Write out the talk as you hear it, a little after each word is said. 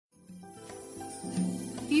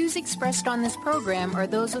views expressed on this program are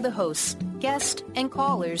those of the hosts, guests, and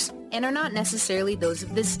callers, and are not necessarily those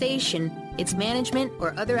of this station, its management,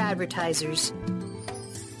 or other advertisers.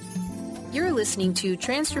 You're listening to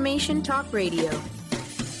Transformation Talk Radio.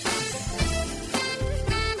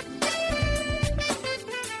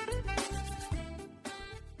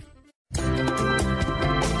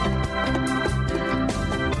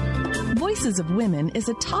 Voices of Women is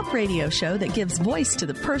a talk radio show that gives voice to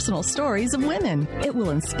the personal stories of women. It will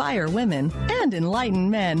inspire women and enlighten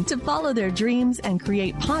men to follow their dreams and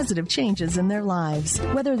create positive changes in their lives.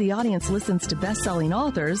 Whether the audience listens to best-selling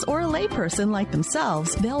authors or a layperson like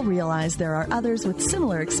themselves, they'll realize there are others with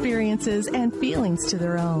similar experiences and feelings to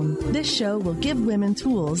their own. This show will give women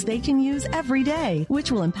tools they can use every day,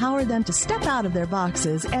 which will empower them to step out of their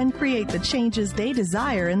boxes and create the changes they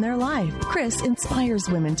desire in their life. Kris inspires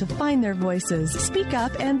women to find their voices, speak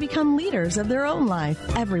up, and become leaders of their own life.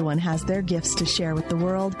 Everyone has their gifts to share with the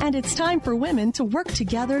world, and it's time for women to work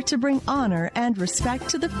together to bring honor and respect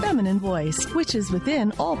to the feminine voice, which is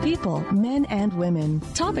within all people, men and women.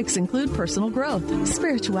 Topics include personal growth,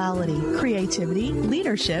 spirituality, creativity,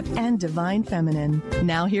 leadership, and divine feminine.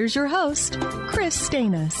 Now here's your host, Kris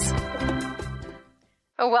Steinnes.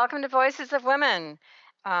 Welcome to Voices of Women.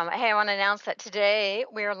 Hey, I want to announce that today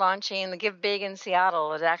we are launching the Give Big in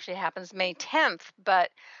Seattle. It actually happens May 10th,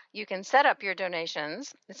 but you can set up your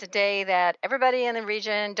donations. It's a day that everybody in the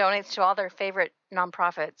region donates to all their favorite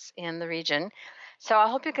nonprofits in the region. So I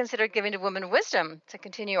hope you consider giving to Women of Wisdom to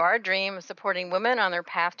continue our dream of supporting women on their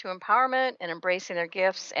path to empowerment and embracing their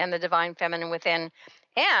gifts and the divine feminine within.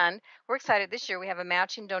 And we're excited this year we have a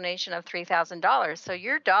matching donation of $3,000. So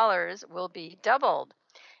your dollars will be doubled.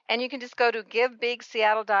 And you can just go to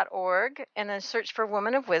givebigseattle.org and then search for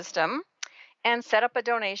Women of Wisdom and set up a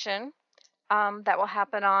donation that will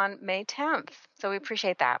happen on May 10th. So we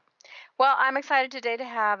appreciate that. Well, I'm excited today to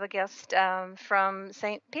have a guest from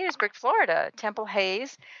St. Petersburg, Florida, Temple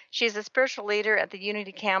Hayes. She's a spiritual leader at the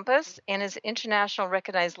Unity Campus and is an international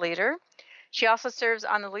recognized leader. She also serves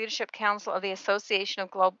on the Leadership Council of the Association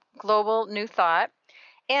of Global New Thought.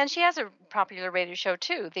 And she has a popular radio show,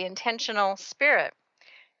 too, The Intentional Spirit.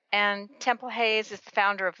 And Temple Hayes is the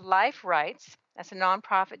founder of Life Rights. That's a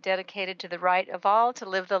nonprofit dedicated to the right of all to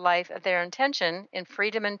live the life of their intention in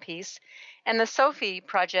freedom and peace. And the Sophie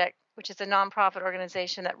Project, which is a nonprofit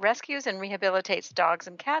organization that rescues and rehabilitates dogs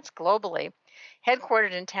and cats globally,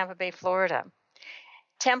 headquartered in Tampa Bay, Florida.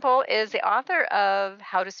 Temple is the author of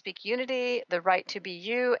How to Speak Unity, The Right to Be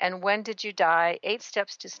You, and When Did You Die? 8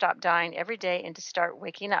 Steps to Stop Dying Every Day and to Start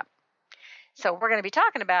Waking Up. So we're going to be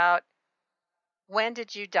talking about When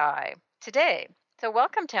Did You Die today. So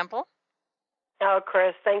welcome, Temple. Oh,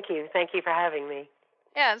 Kris, thank you. Thank you for having me.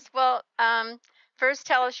 Yes. Well, first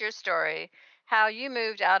tell us your story, how you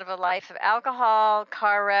moved out of a life of alcohol,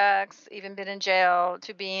 car wrecks, even been in jail,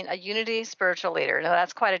 to being a Unity spiritual leader. Now,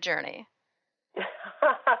 that's quite a journey.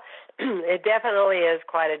 It definitely is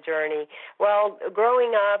quite a journey. Well,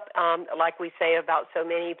 growing up, like we say about so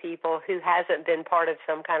many people, who hasn't been part of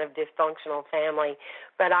some kind of dysfunctional family,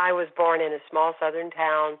 but I was born in a small southern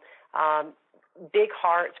town, big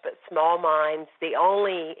hearts but small minds. The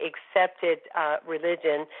only accepted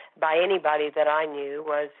religion by anybody that I knew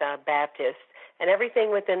was Baptist, and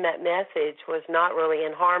everything within that message was not really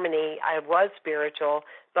in harmony. I was spiritual,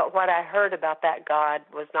 but what I heard about that God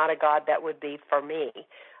was not a God that would be for me.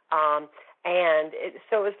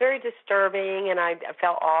 So it was very disturbing, and I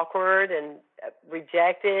felt awkward and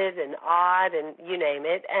rejected and odd and you name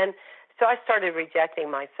it. And so I started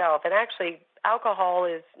rejecting myself. And actually, alcohol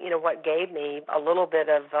is, what gave me a little bit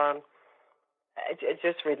of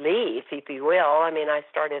just relief, if you will. I mean, I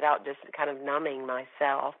started out just kind of numbing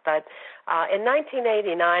myself. But in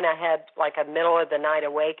 1989, I had like a middle-of-the-night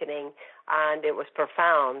awakening, and it was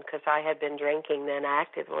profound because I had been drinking then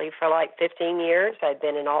actively for like 15 years. I'd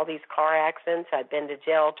been in all these car accidents. I'd been to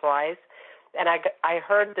jail twice. And I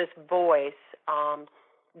heard this voice,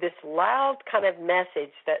 this loud kind of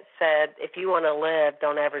message that said, if you want to live,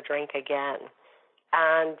 don't ever drink again.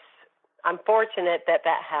 And I'm fortunate that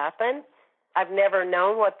happened. I've never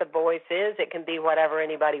known what the voice is. It can be whatever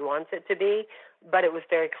anybody wants it to be, but it was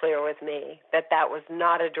very clear with me that was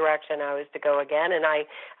not a direction I was to go again. And I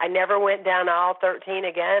never went down aisle 13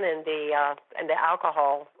 again in the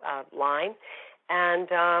alcohol line.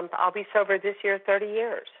 And I'll be sober this year 30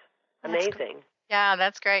 years. Amazing. Yeah,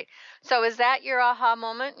 that's great. So is that your aha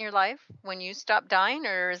moment in your life when you stopped dying,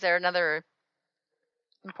 or is there another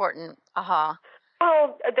important aha?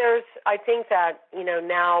 Well, I think that,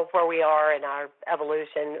 now where we are in our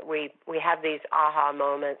evolution, we have these aha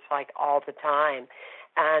moments like all the time.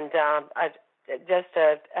 And just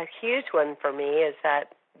a huge one for me is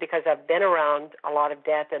that because I've been around a lot of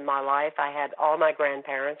death in my life. I had all my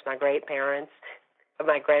grandparents, my great-parents,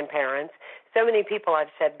 my grandparents, so many people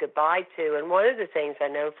I've said goodbye to. And one of the things I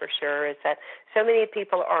know for sure is that so many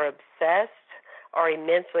people are obsessed or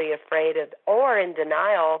immensely afraid of or in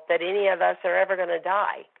denial that any of us are ever going to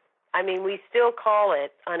die. I mean, we still call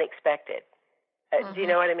it unexpected. Do you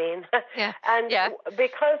know what I mean? Yeah. And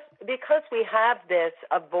because we have this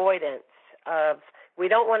avoidance of we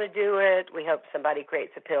don't want to do it, we hope somebody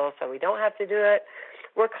creates a pill so we don't have to do it,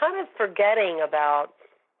 we're kind of forgetting about,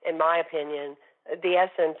 in my opinion, the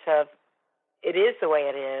essence of it is the way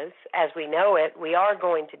it is. As we know it, we are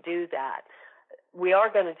going to do that. We are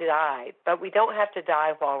going to die, but we don't have to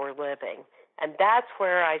die while we're living. And that's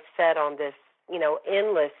where I said on this,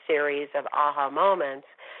 endless series of aha moments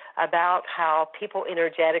about how people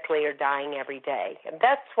energetically are dying every day. And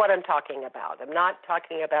that's what I'm talking about. I'm not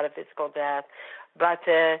talking about a physical death, but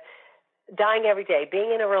dying every day,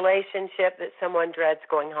 being in a relationship that someone dreads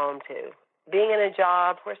going home to, being in a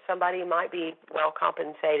job where somebody might be well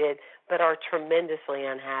compensated but are tremendously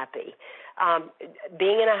unhappy,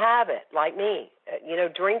 being in a habit like me,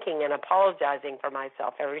 drinking and apologizing for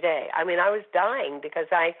myself every day. I mean, I was dying because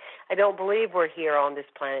I don't believe we're here on this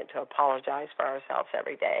planet to apologize for ourselves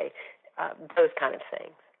every day, those kind of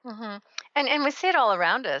things. Mm-hmm. And we see it all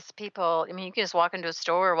around us. People, I mean, you can just walk into a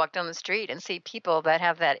store or walk down the street and see people that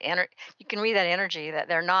have that you can read that energy that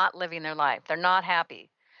they're not living their life. They're not happy.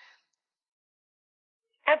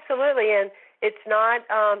 Absolutely, and it's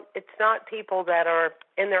not people that are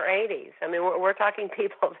in their 80s. I mean, we're talking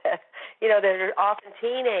people that that are often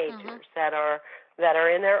teenagers that are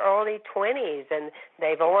in their early 20s, and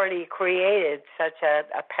they've already created such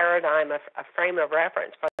a paradigm, a frame of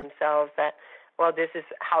reference for themselves that, well, this is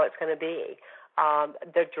how it's going to be.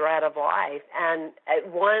 The dread of life, and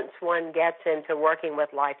once one gets into working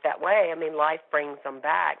with life that way, I mean, life brings them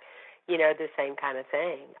back. The same kind of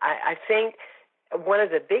thing. I think. One of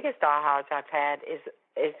the biggest ahas I've had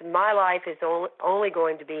is my life is only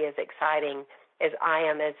going to be as exciting as I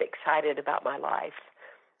am as excited about my life.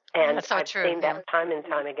 And that's so I've true. seen that time and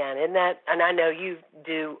time again. And I know you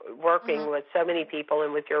do working with so many people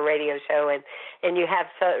and with your radio show, and you have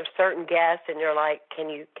certain guests, and you're like, can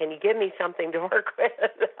you give me something to work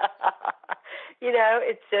with?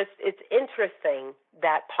 It's interesting,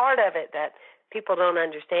 that part of it that people don't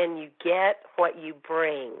understand. You get what you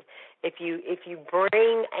bring. If you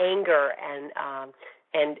bring anger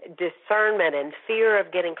and discernment and fear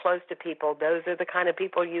of getting close to people, those are the kind of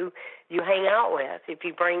people you hang out with. If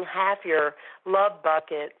you bring half your love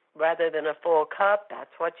bucket rather than a full cup, that's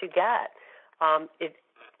what you get.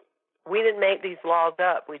 We didn't make these laws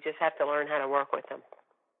up. We just have to learn how to work with them.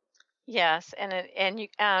 Yes,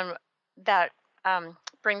 that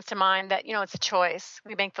brings to mind that it's a choice.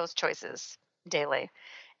 We make those choices daily.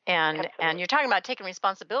 And you're talking about taking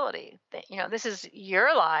responsibility. This is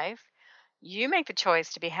your life. You make the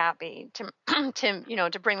choice to be happy, to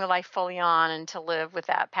to bring the life fully on, and to live with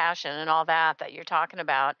that passion and all that you're talking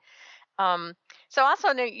about. So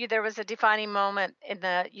also there was a defining moment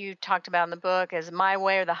you talked about in the book as my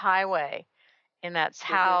way or the highway, and that's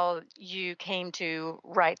how you came to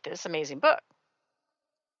write this amazing book.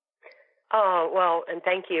 Oh, well, and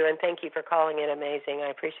thank you for calling it amazing. I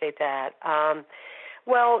appreciate that.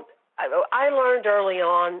 Well, I learned early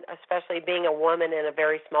on, especially being a woman in a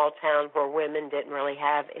very small town where women didn't really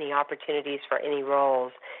have any opportunities for any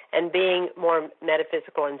roles, and being more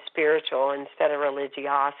metaphysical and spiritual instead of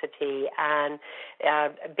religiosity, and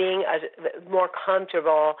being more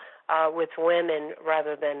comfortable with women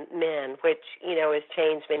rather than men, which, has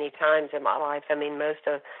changed many times in my life. I mean, most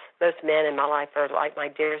men in my life are like my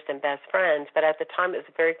dearest and best friends, but at the time it was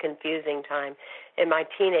a very confusing time. In my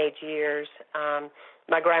teenage years,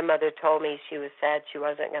 my grandmother told me she was sad she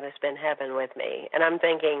wasn't going to spend heaven with me. And I'm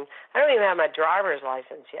thinking, I don't even have my driver's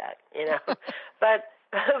license yet, But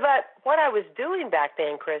what I was doing back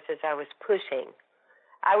then, Kris, is I was pushing.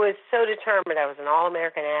 I was so determined. I was an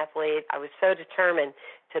all-American athlete. I was so determined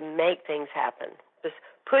to make things happen. Just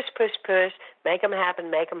push, make them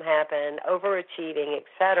happen, overachieving,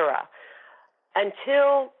 etc.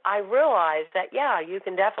 Until I realized that, you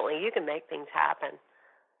can make things happen.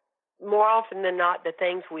 More often than not, the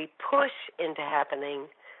things we push into happening,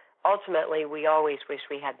 ultimately we always wish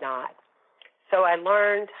we had not. So I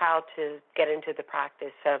learned how to get into the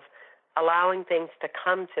practice of allowing things to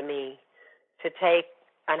come to me, to take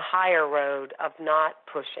a higher road of not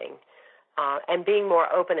pushing, and being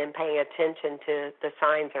more open and paying attention to the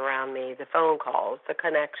signs around me, the phone calls, the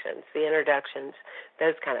connections, the introductions,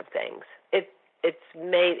 those kind of things.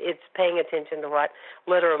 It's paying attention to what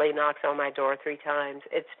literally knocks on my door 3 times.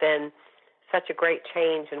 It's been such a great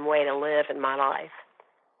change and way to live in my life.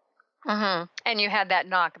 Mm-hmm. And you had that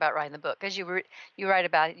knock about writing the book because you write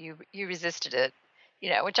about it, you resisted it,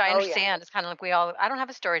 which I understand. Yeah. It's kind of like I don't have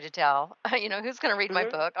a story to tell. Who's going to read my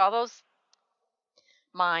book? All those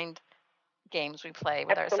mind games we play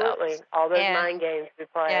with ourselves. Absolutely. All those mind games we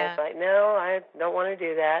play. Yeah. It's like, no, I don't want to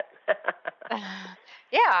do that.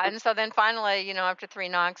 Yeah. And so then finally, after 3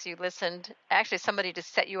 knocks, you listened. Actually, somebody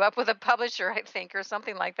just set you up with a publisher, I think, or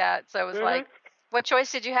something like that. So it was like, what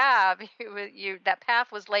choice did you have? That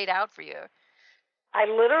path was laid out for you. I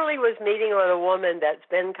literally was meeting with a woman that's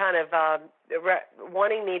been kind of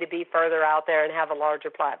wanting me to be further out there and have a larger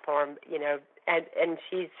platform, and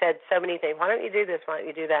she said so many things. Why don't you do this? Why don't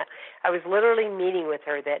you do that? I was literally meeting with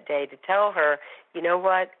her that day to tell her, you know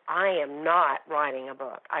what? I am not writing a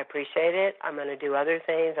book. I appreciate it. I'm going to do other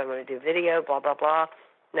things. I'm going to do video, blah, blah, blah.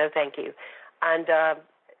 No, thank you. And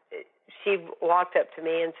she walked up to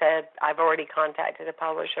me and said, I've already contacted a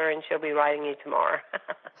publisher, and she'll be writing you tomorrow.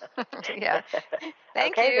 Yeah.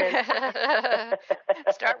 Thank you.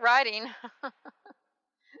 Start writing.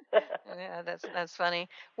 Yeah, that's funny.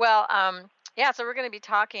 Well, so we're going to be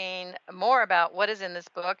talking more about what is in this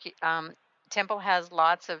book. Temple has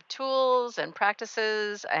lots of tools and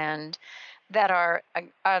practices and that are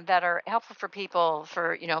helpful for people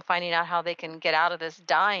for, finding out how they can get out of this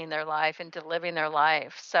dying their life into living their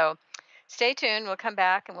life. So stay tuned. We'll come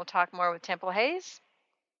back and we'll talk more with Temple Hayes.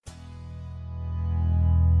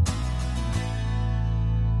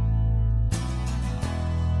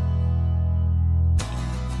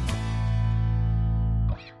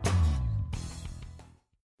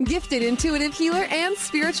 Gifted intuitive healer and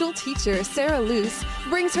spiritual teacher Sarah Luce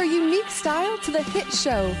brings her unique style to the hit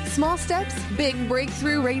show Small Steps, Big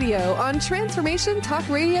Breakthrough Radio on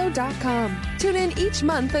TransformationTalkRadio.com. Tune in each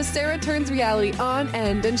month as Sarah turns reality on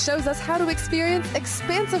end and shows us how to experience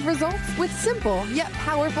expansive results with simple yet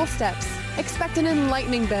powerful steps. Expect an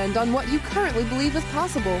enlightening bend on what you currently believe is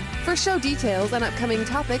possible. For show details and upcoming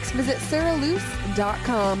topics, visit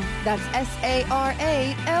sarahluce.com. That's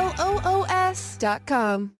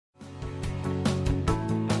SARALOOS.com.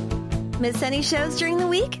 Miss any shows during the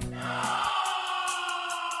week?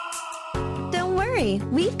 Don't worry,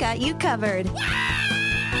 we've got you covered.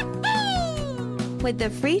 With the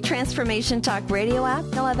free Transformation Talk Radio app,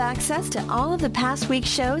 you'll have access to all of the past week's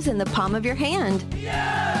shows in the palm of your hand.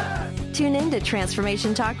 Tune in to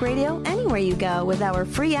Transformation Talk Radio anywhere you go with our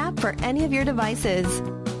free app for any of your devices.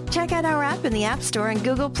 Check out our app in the App Store and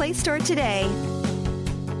Google Play Store today.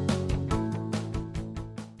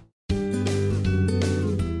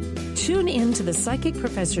 Tune in to the Psychic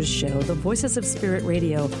Professor's Show, The Voices of Spirit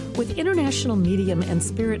Radio, with international medium and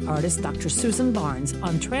spirit artist Dr. Susan Barnes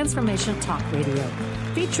on Transformation Talk Radio,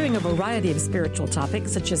 featuring a variety of spiritual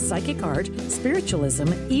topics such as psychic art, spiritualism,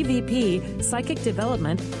 EVP, psychic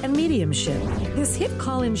development, and mediumship. This hit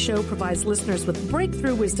call-in show provides listeners with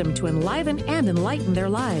breakthrough wisdom to enliven and enlighten their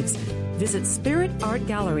lives. Visit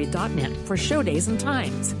spiritartgallery.net for show days and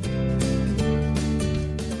times.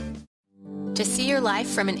 To see your life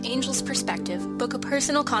from an angel's perspective, book a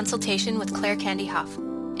personal consultation with Claire Candy Huff,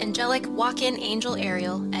 angelic walk-in angel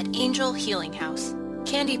Ariel at Angel Healing House.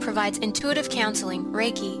 Candy provides intuitive counseling,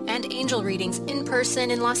 Reiki, and angel readings in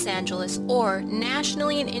person in Los Angeles or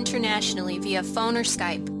nationally and internationally via phone or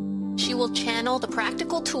Skype. She will channel the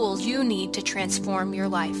practical tools you need to transform your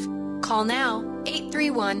life. Call now,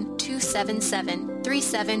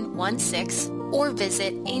 831-277-3716, or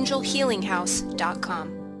visit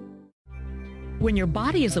angelhealinghouse.com. When your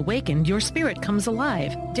body is awakened, your spirit comes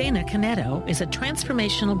alive. Dana Canetto is a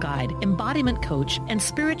transformational guide, embodiment coach, and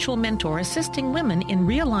spiritual mentor assisting women in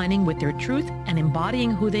realigning with their truth and embodying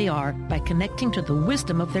who they are by connecting to the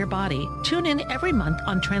wisdom of their body. Tune in every month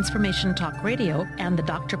on Transformation Talk Radio and the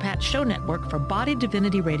Dr. Pat Show Network for Body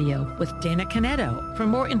Divinity Radio with Dana Canetto. For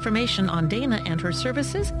more information on Dana and her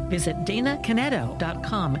services, visit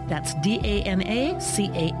danacanetto.com. That's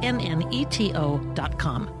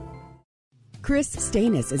DANACANNETO.com. Kris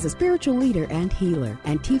Steinnes is a spiritual leader and healer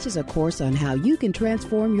and teaches a course on how you can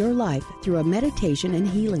transform your life through a meditation and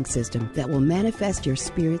healing system that will manifest your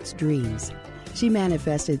spirit's dreams. She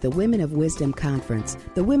manifested the Women of Wisdom Conference,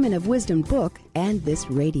 the Women of Wisdom book, and this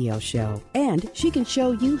radio show. And she can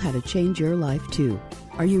show you how to change your life too.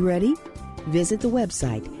 Are you ready? Visit the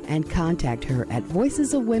website and contact her at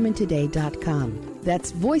voicesofwomentoday.com.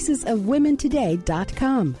 That's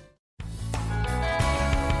voicesofwomentoday.com.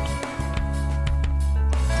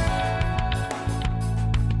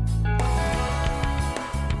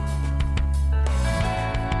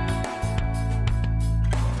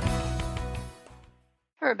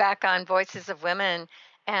 We're back on Voices of Women,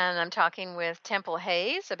 And I'm talking with Temple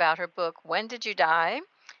Hayes about her book, When Did You Die?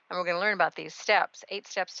 And we're going to learn about these steps, 8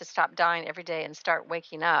 steps to stop dying every day and start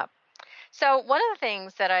waking up. So one of the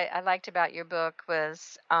things that I liked about your book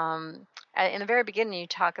was in the very beginning, you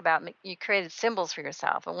talk about you created symbols for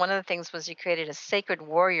yourself. And one of the things was you created a sacred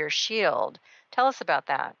warrior shield. Tell us about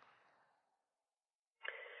that.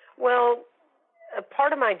 Well, a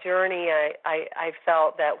part of my journey, I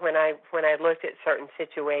felt that when I looked at certain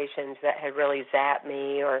situations that had really zapped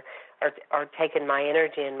me or taken my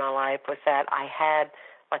energy in my life, was that I had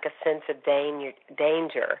like a sense of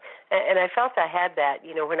danger. And I felt I had that,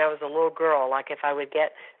 when I was a little girl. Like if I would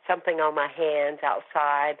get something on my hands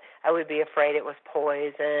outside, I would be afraid it was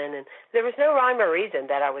poison. And there was no rhyme or reason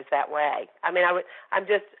that I was that way. I mean,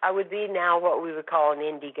 I would be now what we would call an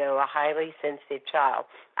indigo, a highly sensitive child.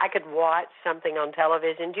 I could watch something on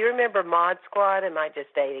television. Do you remember Mod Squad? Am I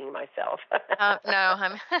just dating myself?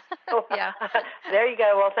 No, yeah. There you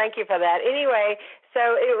go. Well, thank you for that. Anyway,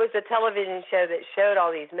 so it was a television show that showed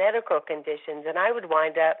all these medical conditions, and I would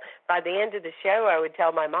wind up, by the end of the show, I would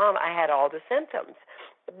tell my mom I had all the symptoms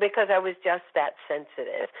because I was just that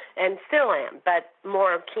sensitive, and still am, but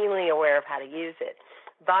more keenly aware of how to use it.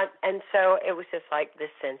 And so it was just like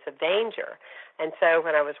this sense of danger. And so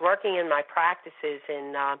when I was working in my practices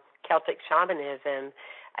in Celtic shamanism,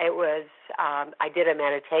 it was I did a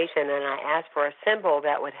meditation, and I asked for a symbol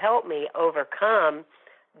that would help me overcome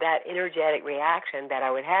that energetic reaction that I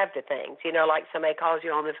would have to things. Like somebody calls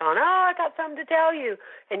you on the phone, oh, I got something to tell you.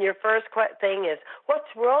 And your first thing is, what's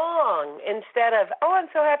wrong? Instead of, oh, I'm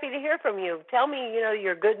so happy to hear from you. Tell me,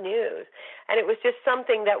 your good news. And it was just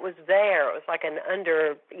something that was there. It was like a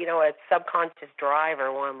subconscious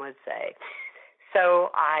driver, one would say.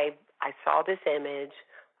 So I saw this image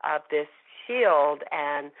of this shield,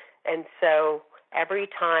 and so every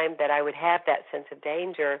time that I would have that sense of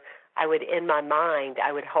danger, I would, in my mind,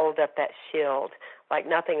 I would hold up that shield like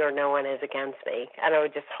nothing or no one is against me. And I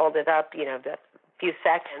would just hold it up, the few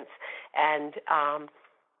seconds. And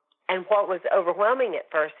what was overwhelming at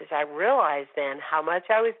first is I realized then how much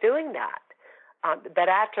I was doing that. But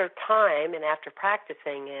after time and after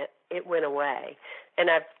practicing it, it went away. And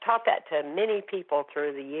I've taught that to many people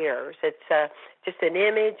through the years. It's just an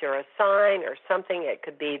image or a sign or something. It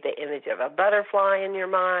could be the image of a butterfly in your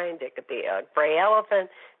mind. It could be a gray elephant.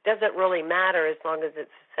 Doesn't really matter as long as it's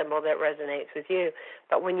a symbol that resonates with you.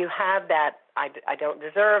 But when you have that, I don't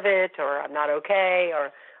deserve it, or I'm not okay, or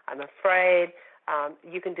I'm afraid,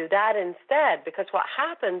 you can do that instead. Because what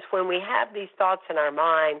happens when we have these thoughts in our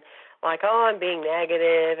mind, like, oh, I'm being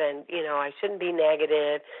negative, and, I shouldn't be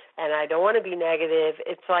negative, and I don't want to be negative,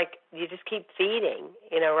 it's like you just keep feeding,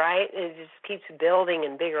 right? It just keeps building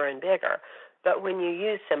and bigger and bigger. But when you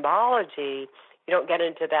use symbology, you don't get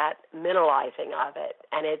into that mentalizing of it,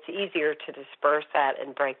 and it's easier to disperse that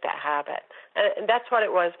and break that habit. And that's what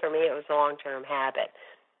it was for me. It was a long-term habit,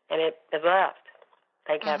 and it left.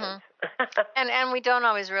 Thank heavens. And we don't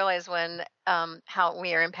always realize when how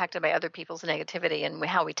we are impacted by other people's negativity and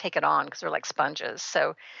how we take it on, because we're like sponges.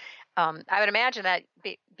 So I would imagine that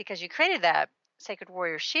because you created that Sacred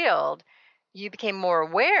Warrior Shield, you became more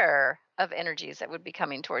aware of energies that would be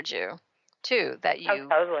coming towards you too, that you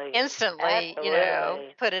instantly,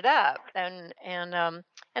 put it up and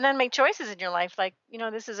then make choices in your life, like,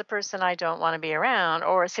 this is a person I don't want to be around,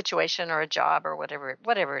 or a situation or a job or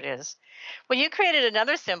whatever it is. Well, you created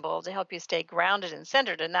another symbol to help you stay grounded and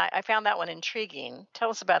centered, and I found that one intriguing. Tell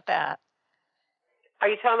us about that. Are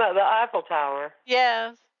you talking about the Eiffel Tower?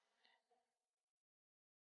 Yes.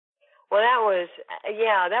 Well, that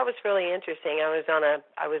was really interesting. I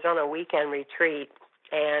was on a weekend retreat,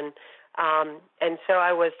 and so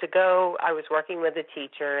I was working with a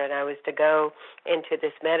teacher, and I was to go into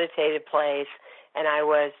this meditative place, and I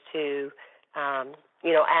was to,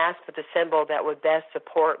 ask for the symbol that would best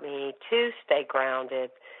support me to stay grounded.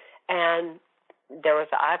 And there was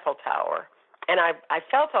the Eiffel Tower. And I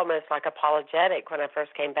felt almost like apologetic when I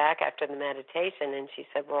first came back after the meditation, and she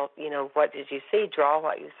said, well, what did you see? Draw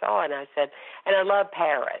what you saw. And I said, and I love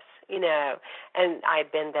Paris, and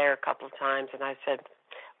I'd been there a couple of times, and I said,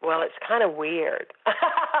 well, it's kind of weird.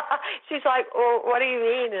 She's like, well, what do you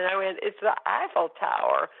mean? And I went, it's the Eiffel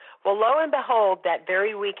Tower. Well, lo and behold, that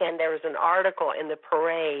very weekend there was an article in the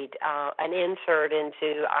Parade, an insert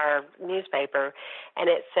into our newspaper, and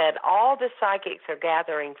it said all the psychics are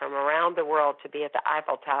gathering from around the world to be at the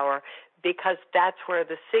Eiffel Tower because that's where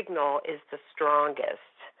the signal is the strongest.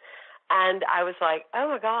 And I was like, oh,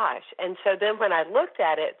 my gosh. And so then when I looked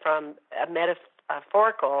at it from a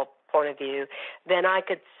metaphorical point of view, then I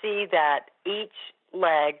could see that each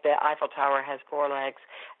leg, the Eiffel Tower has 4 legs,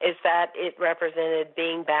 is that it represented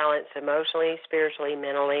being balanced emotionally, spiritually,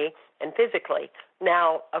 mentally, and physically.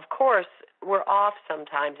 Now, of course, we're off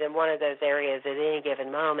sometimes in one of those areas at any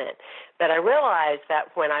given moment. But I realized that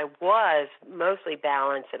when I was mostly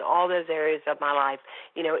balanced in all those areas of my life,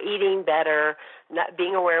 eating better, not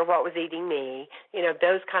being aware of what was eating me,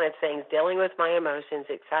 those kind of things, dealing with my emotions,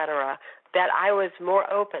 etc., that I was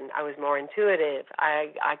more open, I was more intuitive,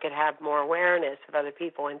 I could have more awareness of other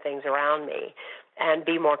people and things around me and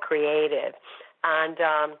be more creative. And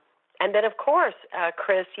then, of course,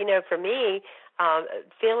 Kris, for me,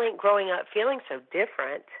 growing up feeling so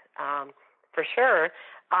different, for sure,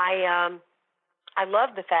 I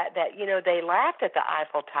love the fact that, they laughed at the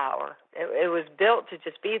Eiffel Tower. It was built to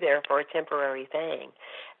just be there for a temporary thing,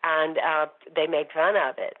 and they made fun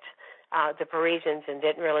of it. The Parisians, and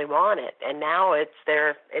didn't really want it, and now it's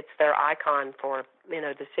their icon for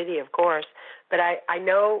the city, of course. But I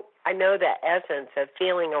know that essence of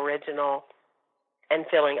feeling original and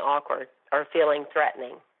feeling awkward or feeling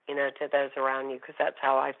threatening, to those around you, because that's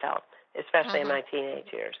how I felt, especially in my teenage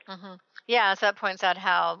years. Mm-hmm. Yeah, so that points out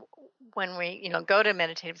how when we go to a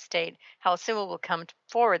meditative state, how a symbol will come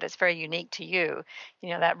forward that's very unique to you.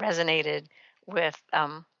 That resonated with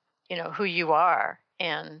who you are.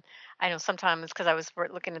 And I know sometimes, because I was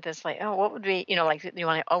looking at this, like, oh, what would be, like you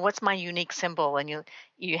want to, what's my unique symbol? And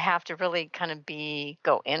you have to really kind of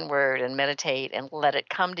go inward and meditate and let it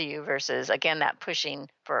come to you versus, again, that pushing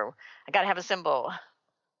for, I got to have a symbol.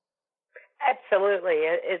 Absolutely.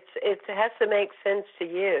 It has to make sense to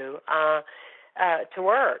you to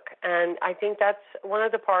work. And I think that's one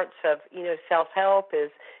of the parts of, self-help is,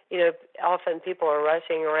 often people are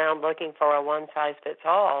rushing around looking for a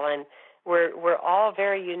one-size-fits-all, and we're all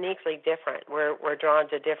very uniquely different. We're drawn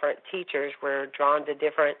to different teachers. We're drawn to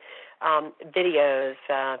different videos,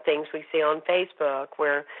 things we see on Facebook.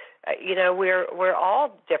 We're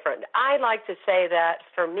all different. I like to say that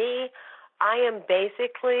for me, I am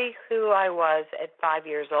basically who I was at 5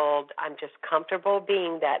 years old. I'm just comfortable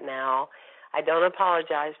being that now. I don't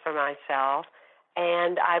apologize for myself,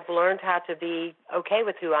 and I've learned how to be okay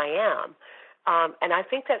with who I am. And I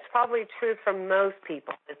think that's probably true for most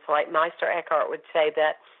people. It's like Meister Eckhart would say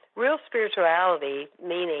that real spirituality,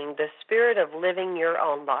 meaning the spirit of living your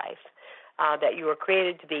own life, that you were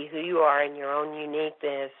created to be who you are in your own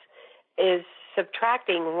uniqueness, is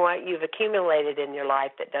subtracting what you've accumulated in your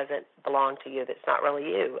life that doesn't belong to you, that's not really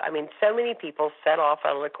you. I mean, so many people set off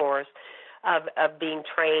on the course of being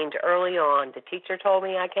trained early on. The teacher told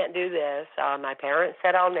me I can't do this. My parents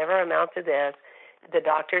said I'll never amount to this. The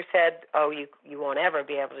doctor said, oh, you won't ever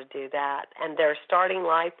be able to do that. And they're starting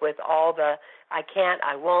life with all the I can't,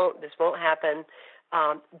 I won't, this won't happen,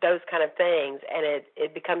 those kind of things. And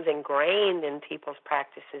it becomes ingrained in people's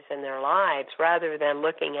practices in their lives rather than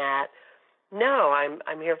looking at, no,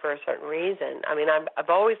 I'm here for a certain reason. I mean, I've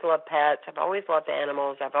always loved pets. I've always loved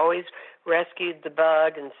animals. I've always rescued the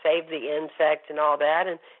bug and saved the insect and all that.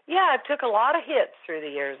 And, yeah, I took a lot of hits through the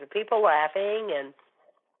years of people laughing and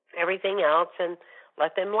everything else, and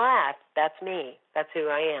let them laugh. That's me. That's who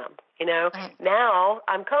I am. Now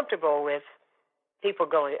I'm comfortable with people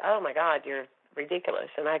going, oh, my God, you're ridiculous.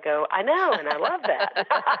 And I go, I know, and I love that.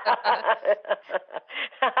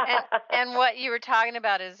 and what you were talking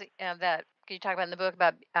about is that you talk about in the book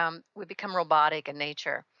about we become robotic in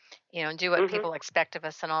nature, and do what people expect of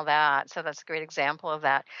us and all that. So that's a great example of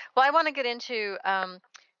that. Well, I want to get into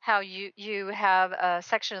how you have a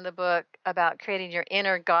section of the book about creating your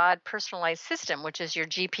inner God personalized system, which is your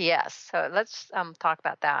GPS. So let's talk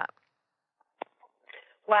about that.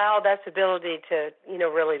 Wow, that's the ability to,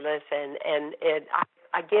 really listen. And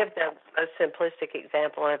I give the most simplistic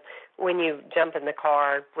example of when you jump in the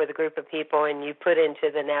car with a group of people and you put into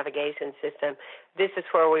the navigation system, this is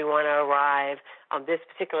where we want to arrive on this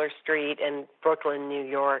particular street in Brooklyn, New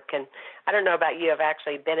York. And I don't know about you, I've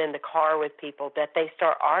actually been in the car with people that they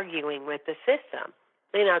start arguing with the system.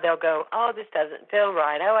 They'll go, oh, this doesn't feel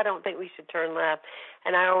right. Oh, I don't think we should turn left.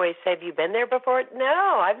 And I always say, have you been there before?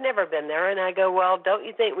 No, I've never been there. And I go, well, don't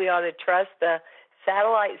you think we ought to trust the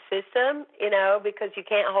satellite system, because you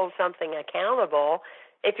can't hold something accountable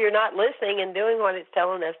if you're not listening and doing what it's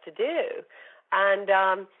telling us to do.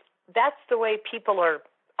 And that's the way people are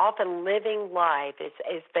often living life,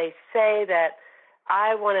 is they say that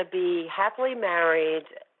I want to be happily married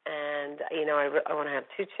and, I want to have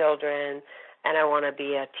 2 children and I want to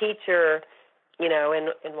be a teacher,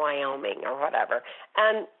 in Wyoming or whatever.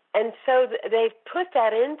 And so they've put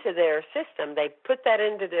that into their system. They put that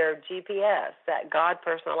into their GPS, that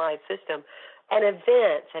God-personalized system, and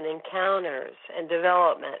events and encounters and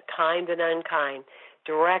development, kind and unkind,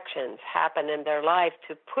 directions happen in their life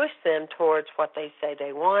to push them towards what they say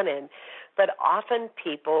they wanted. But often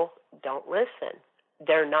people don't listen.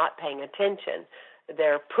 They're not paying attention.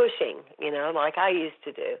 They're pushing, like I used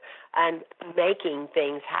to do, and making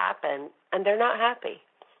things happen, and they're not happy.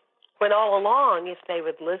 When all along, if they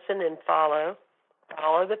would listen and follow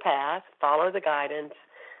the path, follow the guidance,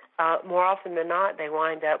 more often than not, they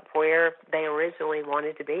wind up where they originally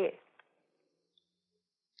wanted to be.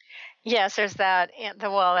 Yes, there's that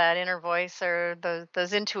inner voice, or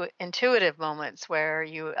those intuitive moments where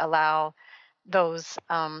you allow those.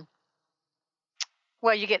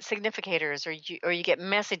 You get significators, or you get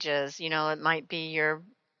messages. It might be you're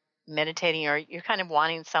meditating, or you're kind of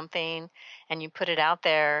wanting something, and you put it out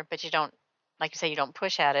there, but you don't, like you say, you don't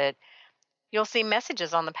push at it. You'll see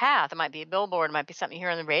messages on the path. It might be a billboard, it might be something you hear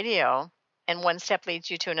on the radio, and one step leads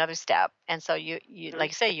you to another step. And so you like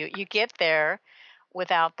you say, you get there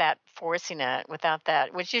without that forcing it, without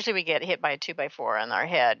that, which usually we get hit by a 2x4 on our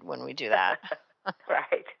head when we do that.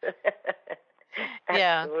 Right.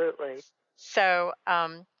 Yeah. Absolutely. So,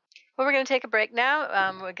 we're going to take a break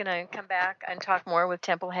now. We're going to come back and talk more with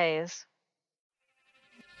Temple Hayes.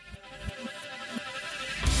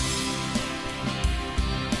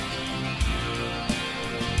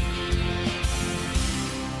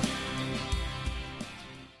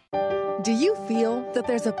 Do you feel that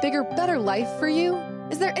there's a bigger, better life for you?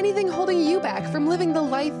 Is there anything holding you back from living the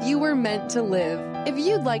life you were meant to live? If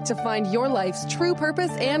you'd like to find your life's true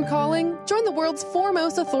purpose and calling, join the world's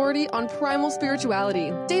foremost authority on primal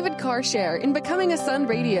spirituality, David Carshare, in Becoming a Sun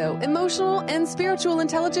Radio, emotional and spiritual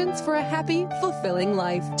intelligence for a happy, fulfilling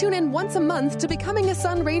life. Tune in once a month to Becoming a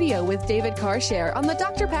Sun Radio with David Carshare on The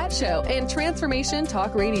Dr. Pat Show and Transformation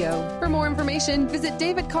Talk Radio. For more information, visit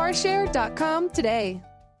davidcarshare.com today.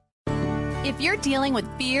 If you're dealing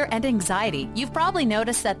with fear and anxiety, you've probably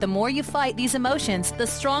noticed that the more you fight these emotions, the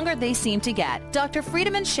stronger they seem to get. Dr.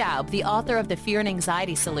 Friedemann Schaub, the author of The Fear and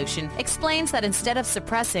Anxiety Solution, explains that instead of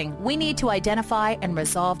suppressing, we need to identify and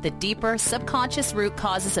resolve the deeper subconscious root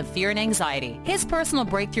causes of fear and anxiety. His personal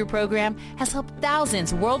breakthrough program has helped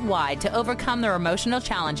thousands worldwide to overcome their emotional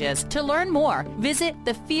challenges. To learn more, visit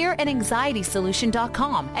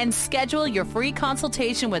thefearandanxietysolution.com and schedule your free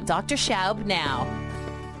consultation with Dr. Schaub now.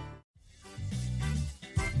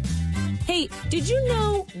 Hey, did you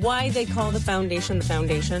know why they call the foundation?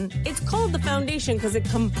 It's called the foundation because it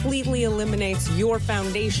completely eliminates your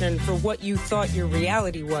foundation for what you thought your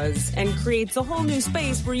reality was and creates a whole new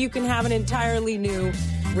space where you can have an entirely new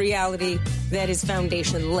reality that is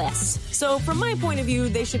foundationless. So from my point of view,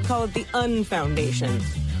 they should call it the unfoundation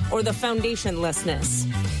or the foundationlessness.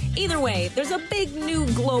 Either way, there's a big new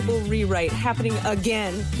global rewrite happening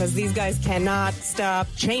again because these guys cannot stop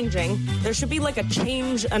changing. There should be like a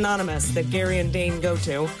Change Anonymous that Gary and Dane go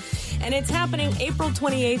to. And it's happening April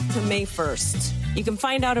 28th to May 1st. You can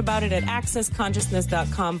find out about it at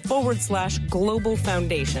accessconsciousness.com/global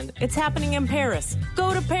foundation. It's happening in Paris.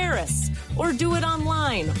 Go to Paris or do it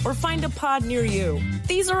online or find a pod near you.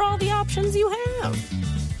 These are all the options you have.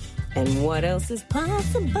 And what else is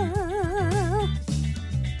possible?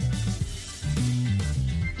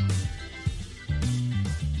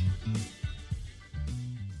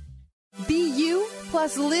 Be you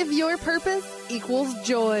plus live your purpose equals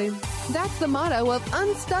joy. That's the motto of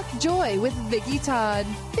Unstuck Joy with Vicki Todd.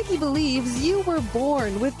 Vicki believes you were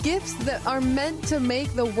born with gifts that are meant to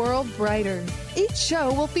make the world brighter. Each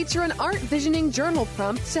show will feature an art visioning journal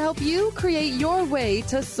prompt to help you create your way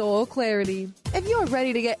to soul clarity. If you're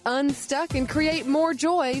ready to get unstuck and create more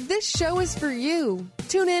joy, this show is for you.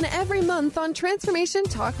 Tune in every month on Transformation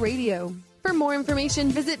Talk Radio. For more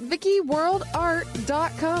information, visit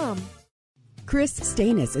VickiWorldArt.com. Kris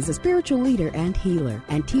Steinnes is a spiritual leader and healer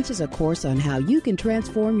and teaches a course on how you can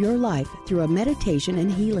transform your life through a meditation and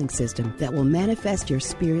healing system that will manifest your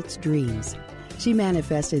spirit's dreams. She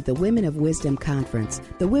manifested the Women of Wisdom Conference,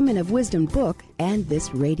 the Women of Wisdom book, and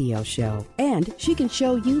this radio show. And she can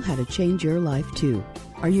show you how to change your life too.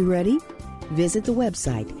 Are you ready? Visit the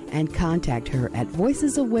website and contact her at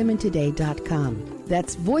voicesofwomentoday.com.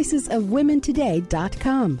 That's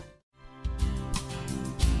voicesofwomentoday.com.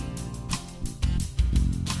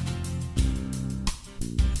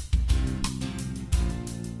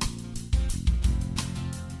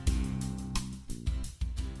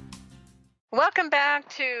 Welcome back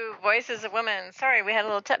to Voices of Women. Sorry, we had a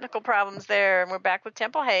little technical problems there. And we're back with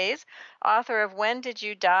Temple Hayes, author of When Did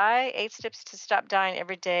You Die? 8 Steps to Stop Dying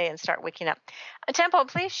Every Day and Start Waking Up. Temple,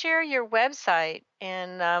 please share your website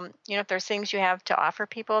and, if there's things you have to offer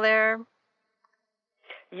people there.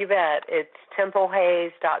 You bet. It's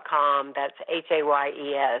templehayes.com. That's Hayes,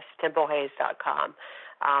 templehayes.com.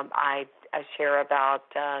 I share about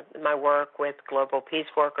my work with global peace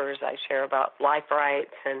workers. I share about life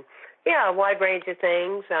rights and, a wide range of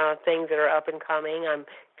things, things that are up and coming. I'm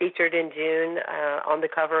featured in June on the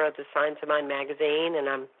cover of the Signs of Mind magazine, and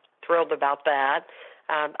I'm thrilled about that.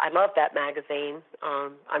 I love that magazine.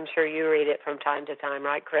 I'm sure you read it from time to time,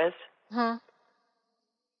 right, Kris? Mm-hmm.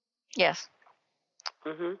 Yes.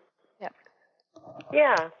 Mm-hmm. Yep.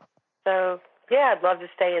 Yeah. So, I'd love to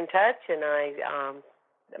stay in touch, and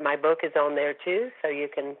my book is on there too, so you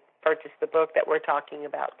can purchase the book that we're talking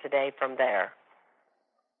about today from there.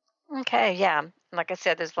 Okay, yeah. Like I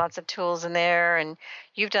said, there's lots of tools in there, and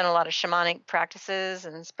you've done a lot of shamanic practices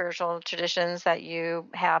and spiritual traditions that you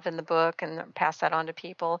have in the book and pass that on to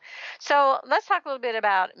people. So let's talk a little bit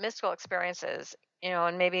about mystical experiences,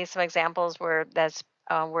 and maybe some examples where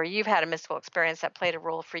you've had a mystical experience that played a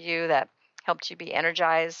role for you that helped you be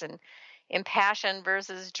energized and impassioned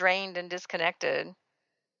versus drained and disconnected.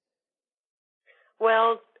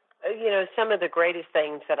 Well, some of the greatest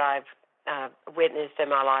things that I've witnessed in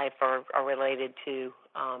my life are related to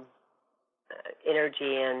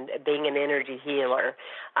energy and being an energy healer.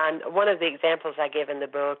 One of the examples I give in the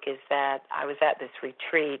book is that I was at this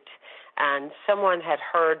retreat, and someone had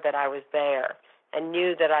heard that I was there and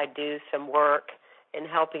knew that I do some work in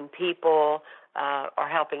helping people or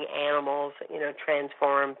helping animals,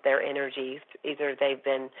 transform their energy. Either they've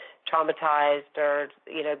been traumatized or,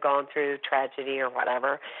 gone through tragedy or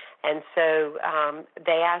whatever. And so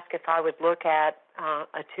they asked if I would look at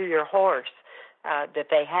a 2-year horse that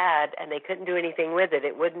they had, and they couldn't do anything with it.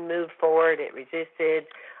 It wouldn't move forward. It resisted.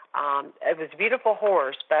 It was a beautiful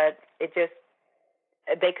horse, but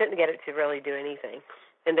they couldn't get it to really do anything.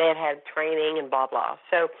 And they had training and blah, blah.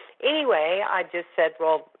 So anyway, I just said,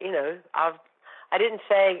 well, I didn't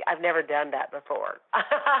say I've never done that before,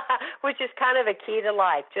 which is kind of a key to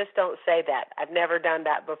life. Just don't say that. I've never done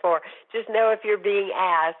that before. Just know if you're being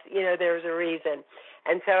asked, there's a reason.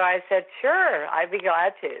 And so I said, sure, I'd be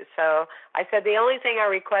glad to. So I said, the only thing I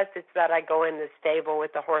request is that I go in the stable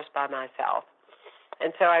with the horse by myself.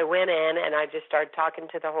 And so I went in and I just started talking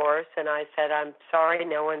to the horse, and I said, I'm sorry,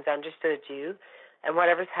 no one's understood you. And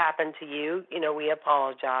whatever's happened to you, we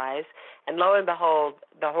apologize. And lo and behold,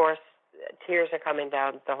 the horse, tears are coming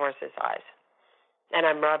down the horse's eyes. And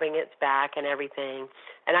I'm rubbing its back and everything.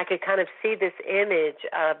 And I could kind of see this image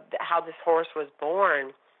of how this horse was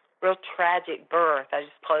born, real tragic birth. I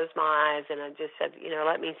just closed my eyes and I just said,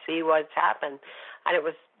 let me see what's happened. And it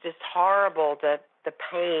was just horrible, the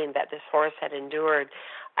pain that this horse had endured.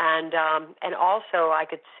 And also I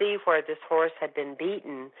could see where this horse had been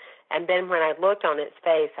beaten. And then when I looked on its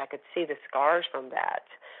face, I could see the scars from that.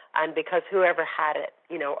 And because whoever had it,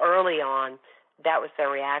 early on, that was their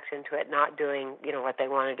reaction to it not doing, what they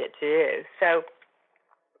wanted it to do. So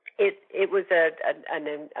it was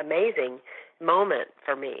an amazing moment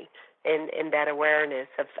for me in that awareness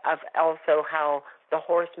of also how the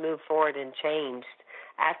horse moved forward and changed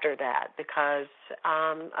after that because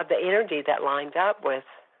of the energy that lined up with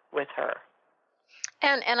her.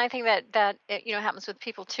 And I think that it, happens with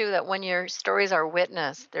people too, that when your stories are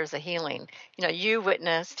witnessed, there's a healing. You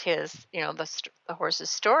witnessed his, the horse's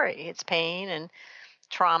story, its pain and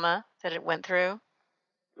trauma that it went through.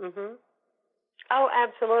 Mhm. Oh,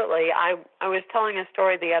 absolutely. I was telling a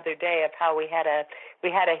story the other day of how we had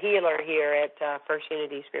a healer here at First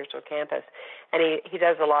Unity Spiritual Campus, and he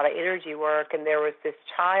does a lot of energy work. And there was this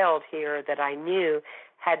child here that I knew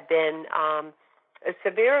had been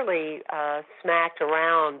severely smacked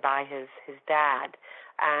around by his dad,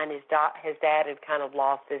 and his dad had kind of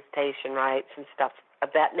lost visitation rights and stuff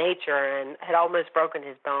of that nature, and had almost broken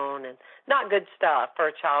his bone, and not good stuff for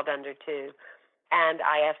a child under 2. And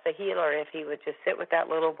I asked the healer if he would just sit with that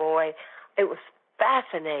little boy. It was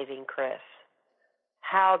fascinating, Kris,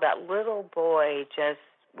 how that little boy just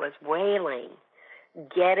was wailing,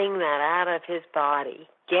 getting that out of his body,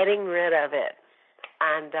 getting rid of it,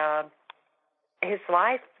 and his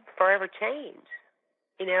life forever changed.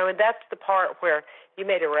 And that's the part where you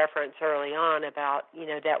made a reference early on about,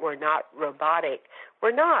 that we're not robotic.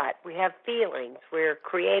 We're not. We have feelings. We're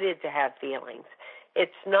created to have feelings.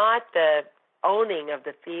 It's not the owning of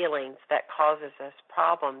the feelings that causes us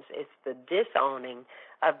problems. It's the disowning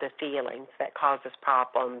of the feelings that causes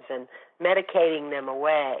problems and medicating them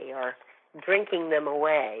away or drinking them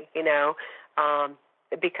away,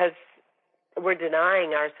 because we're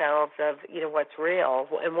denying ourselves of, what's real.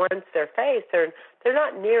 And once they're faced, they're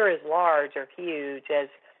not near as large or huge as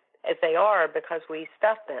they are because we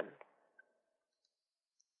stuff them.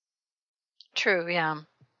 True, yeah.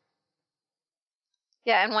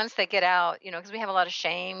 Yeah, and once they get out, because we have a lot of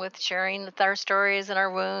shame with sharing our stories and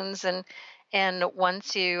our wounds, and And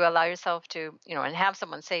once you allow yourself to, and have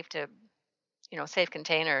someone safe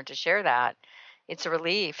container to share that, it's a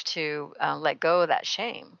relief to let go of that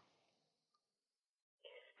shame.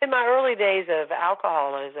 In my early days of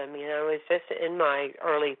alcoholism, I was just in my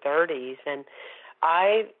early 30s, and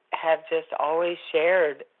I have just always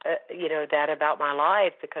shared, that about my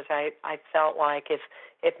life, because I felt like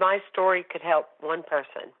if my story could help one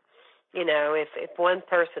person, if one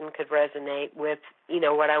person could resonate with,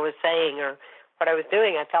 what I was saying or what I was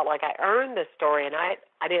doing, I felt like I earned the story, and I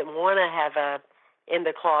didn't want to have a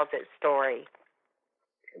in-the-closet story,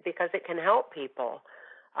 because it can help people.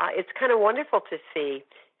 It's kind of wonderful to see,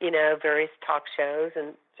 various talk shows,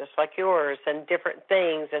 and just like yours, and different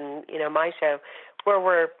things, and, my show, where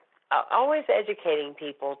we're always educating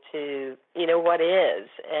people to, what is,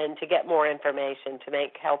 and to get more information to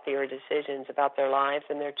make healthier decisions about their lives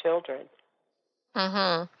and their children.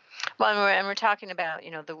 Mm-hmm. Well, and we're talking about,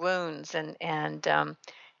 the wounds and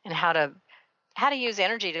how to use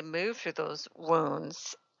energy to move through those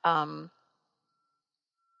wounds,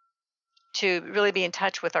 to really be in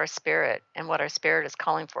touch with our spirit and what our spirit is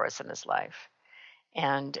calling for us in this life.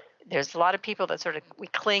 And there's a lot of people that we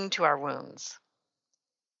cling to our wounds.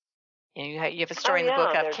 You have a story in the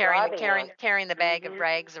book of carrying the bag of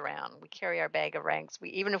rags around. We carry our bag of rags.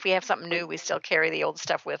 Even if we have something new, we still carry the old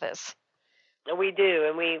stuff with us. We do,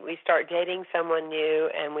 and we start dating someone new,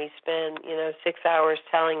 and we spend 6 hours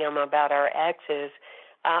telling them about our exes,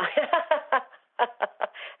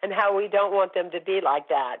 and how we don't want them to be like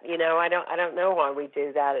that. I don't know why we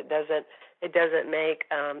do that. It doesn't make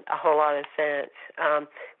a whole lot of sense.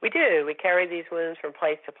 We carry these wounds from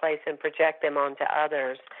place to place and project them onto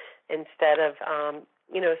others, instead of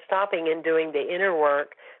stopping and doing the inner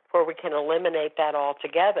work, where we can eliminate that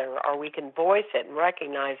altogether, or we can voice it and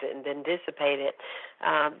recognize it and then dissipate it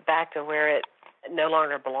back to where it no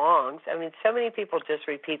longer belongs. I mean, so many people just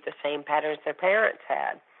repeat the same patterns their parents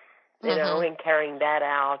had, and carrying that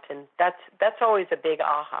out. And that's always a big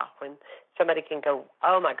aha, when somebody can go,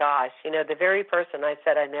 oh, my gosh, the very person I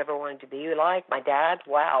said I never wanted to be like, my dad,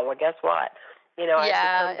 wow, well, guess what? I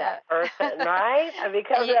become that person, right? I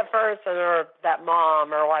become that person, or that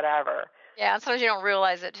mom, or whatever. Yeah, and sometimes you don't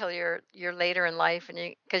realize it till you're later in life,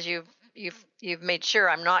 and because you've made sure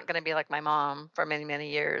I'm not going to be like my mom for many, many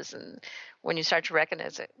years, and when you start to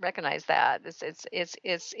recognize that,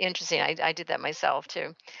 it's interesting. I did that myself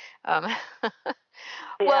too.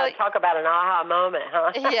 Well, talk about an aha moment,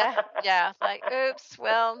 huh? yeah. Like, oops.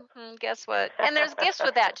 Well, guess what? And there's gifts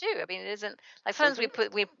with that too. I mean, it isn't like sometimes we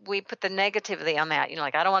put the negativity on that.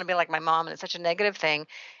 Like, I don't want to be like my mom, and it's such a negative thing.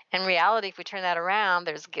 In reality, if we turn that around,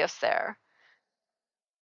 there's gifts there.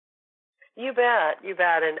 You bet.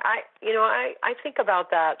 And I think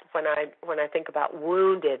about that when I think about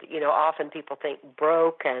wounded. Often people think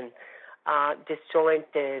broken,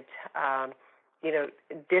 disjointed,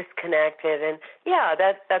 disconnected, and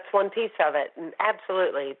that's one piece of it. And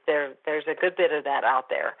absolutely, there's a good bit of that out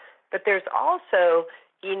there. But there's also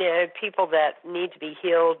people that need to be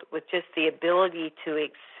healed with just the ability to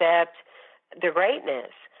accept their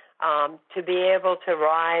greatness, to be able to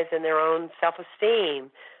rise in their own self-esteem.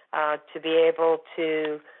 To be able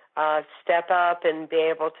to step up and be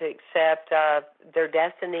able to accept their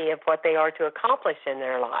destiny of what they are to accomplish in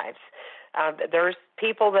their lives. There's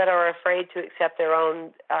people that are afraid to accept their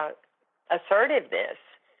own assertiveness,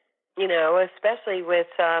 especially with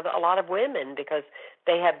a lot of women, because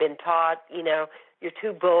they have been taught, you're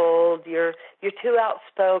too bold, you're too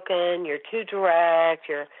outspoken, you're too direct,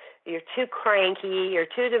 you're too cranky, you're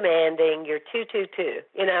too demanding, you're too,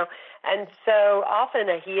 And so often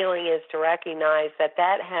a healing is to recognize that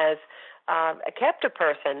has kept a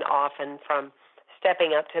person often from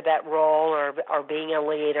stepping up to that role, or being a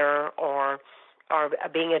leader, or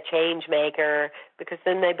being a change maker, because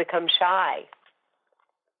then they become shy.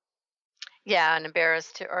 Yeah, and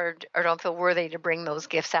embarrassed or don't feel worthy to bring those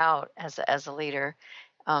gifts out as a leader.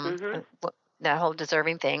 That whole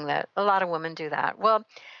deserving thing, that a lot of women do that. Well,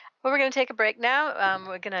 we're going to take a break now.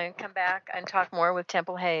 We're going to come back and talk more with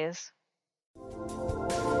Temple Hayes.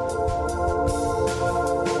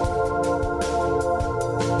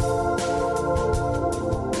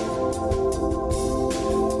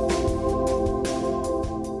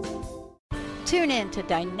 Tune in to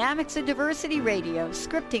Dynamics of Diversity Radio,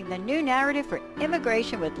 scripting the new narrative for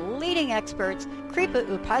immigration with leading experts Kripa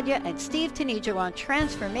Upadhyaya and Steve Tanijo on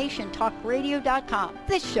TransformationTalkRadio.com.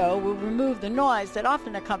 This show will remove the noise that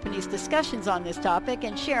often accompanies discussions on this topic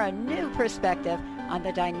and share a new perspective on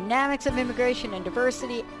the dynamics of immigration and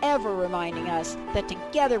diversity, ever reminding us that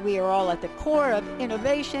together we are all at the core of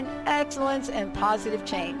innovation, excellence, and positive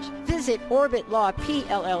change. Visit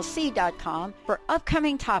OrbitLawPLLC.com for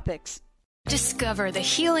upcoming topics. Discover the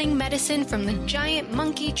healing medicine from the giant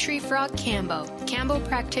monkey tree frog Cambo. Cambo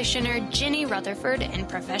practitioner Ginny Rutherford and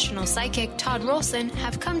professional psychic Todd Rolson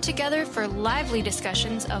have come together for lively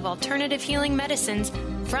discussions of alternative healing medicines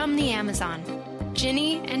from the Amazon.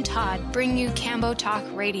 Ginny and Todd bring you Cambo Talk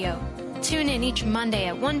Radio. Tune in each Monday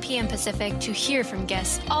at 1 p.m. Pacific to hear from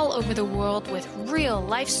guests all over the world with real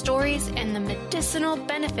life stories and the medicinal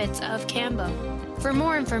benefits of Cambo. For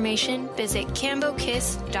more information, visit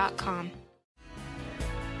cambokiss.com.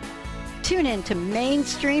 Tune in to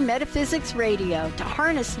Mainstream Metaphysics Radio to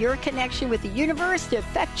harness your connection with the universe to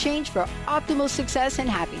effect change for optimal success and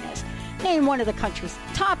happiness. Named one of the country's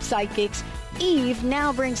top psychics, Eve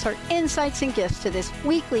now brings her insights and gifts to this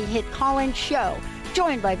weekly hit call-in show,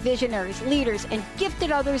 joined by visionaries, leaders, and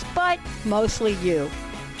gifted others, but mostly you.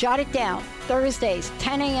 Jot it down, Thursdays,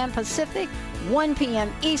 10 a.m. Pacific, 1 p.m.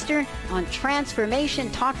 Eastern on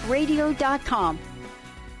TransformationTalkRadio.com.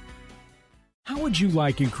 How would you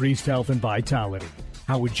like increased health and vitality?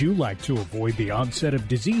 How would you like to avoid the onset of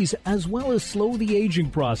disease as well as slow the aging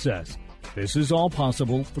process? This is all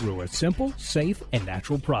possible through a simple, safe, and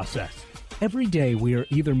natural process. Every day we are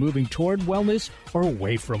either moving toward wellness or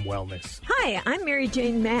away from wellness. Hi, I'm Mary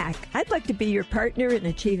Jane Mack. I'd like to be your partner in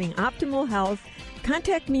achieving optimal health.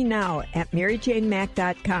 Contact me now at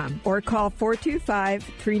maryjanemack.com or call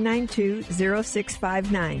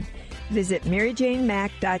 425-392-0659. Visit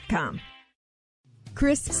maryjanemack.com.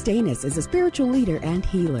 Kris Steinnes is a spiritual leader and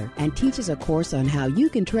healer and teaches a course on how you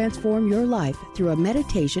can transform your life through a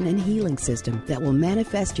meditation and healing system that will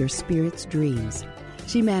manifest your spirit's dreams.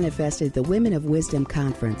 She manifested the Women of Wisdom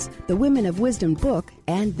Conference, the Women of Wisdom book,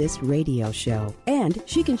 and this radio show. And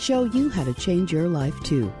she can show you how to change your life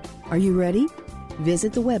too. Are you ready?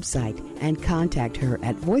 Visit the website and contact her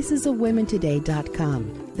at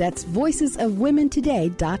voicesofwomentoday.com. That's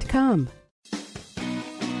voicesofwomentoday.com.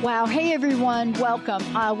 Wow. Hey, everyone. Welcome.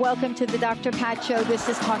 Welcome to the Dr. Pat Show. This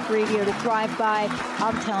is Talk Radio to Thrive By.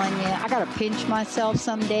 I'm telling you, I got to pinch myself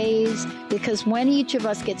some days because when each of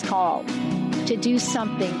us gets called to do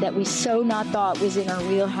something that we so not thought was in our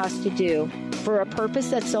wheelhouse to do for a purpose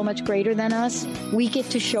that's so much greater than us, we get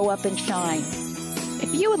to show up and shine.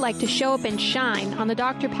 If you would like to show up and shine on the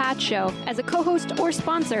Dr. Pat Show as a co-host or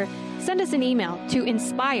sponsor, send us an email to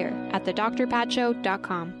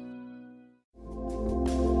inspire@thedrpatshow.com.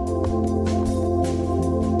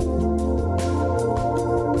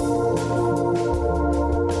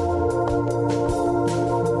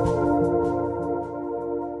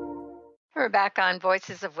 We're back on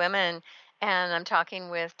Voices of Women, and I'm talking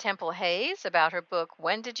with Temple Hayes about her book,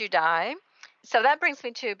 When Did You Die? So that brings me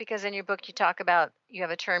to, because in your book you talk about, you have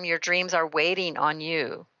a term, your dreams are waiting on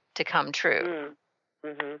you to come true.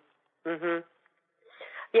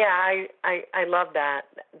 Yeah, I love that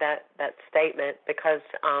statement because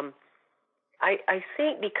I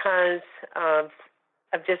think because of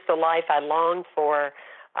just the life I longed for,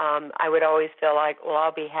 I would always feel like, well,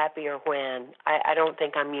 I'll be happier when. I don't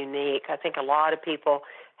think I'm unique. I think a lot of people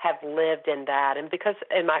have lived in that. And because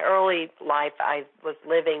in my early life I was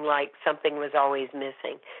living like something was always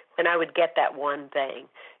missing. When I would get that one thing,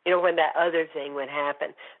 when that other thing would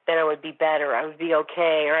happen, then I would be better, I would be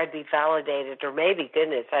okay, or I'd be validated, or maybe,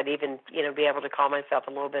 goodness, I'd even, be able to call myself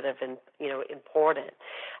a little bit of, important.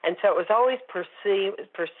 And so it was always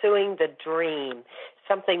pursuing the dream,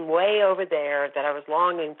 something way over there that I was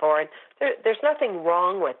longing for. And there's nothing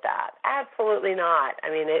wrong with that. Absolutely not. I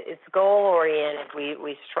mean, it's goal-oriented.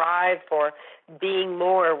 We strive for being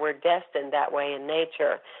more. We're destined that way in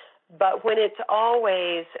nature. But when it's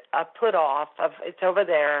always a put-off of it's over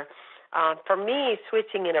there, for me,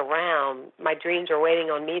 switching it around, my dreams are waiting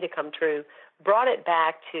on me to come true, brought it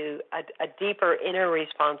back to a deeper inner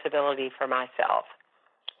responsibility for myself.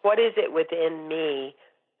 What is it within me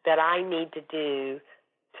that I need to do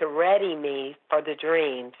to ready me for the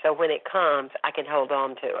dream so when it comes, I can hold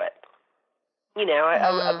on to it?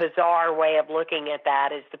 A bizarre way of looking at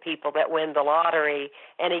that is the people that win the lottery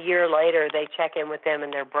and a year later they check in with them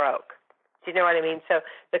and they're broke. Do you know what I mean? So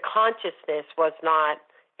the consciousness was not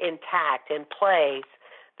intact, in place,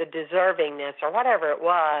 the deservingness or whatever it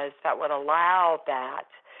was that would allow that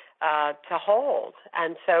to hold.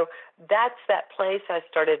 And so that's that place I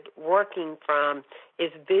started working from,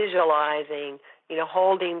 is visualizing,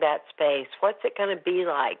 holding that space. What's it going to be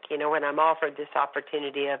like, when I'm offered this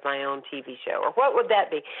opportunity of my own TV show? Or what would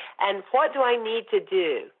that be? And what do I need to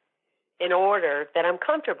do in order that I'm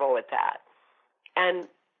comfortable with that? And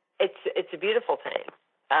it's a beautiful thing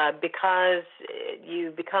because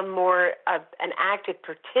you become more of an active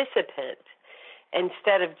participant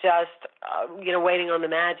instead of just, waiting on the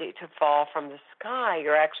magic to fall from the sky.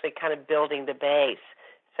 You're actually kind of building the base.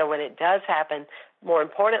 So when it does happen, more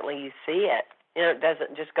importantly, you see it. It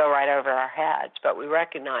doesn't just go right over our heads, but we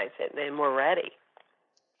recognize it and we're ready.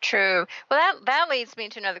 True. Well, that leads me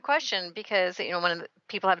to another question, because, one of the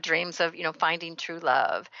people have dreams of, finding true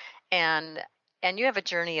love. And you have a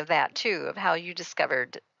journey of that, too, of how you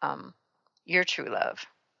discovered your true love.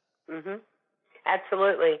 Mm-hmm.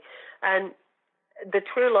 Absolutely. And the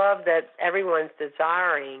true love that everyone's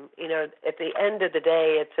desiring, at the end of the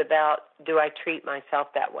day, it's about, do I treat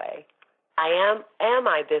myself that way? Am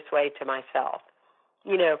I this way to myself?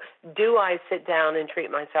 Do I sit down and treat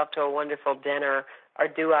myself to a wonderful dinner, or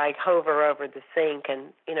do I hover over the sink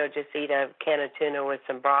and, just eat a can of tuna with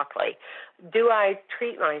some broccoli? Do I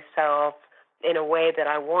treat myself in a way that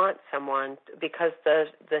I want someone, because the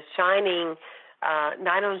shining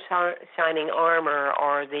knight on shining armor,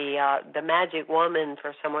 or the magic woman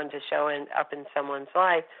for someone to show up in someone's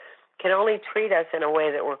life, can only treat us in a way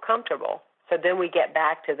that we're comfortable. So then we get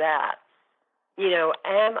back to that. Do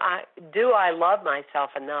I love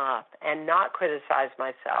myself enough and not criticize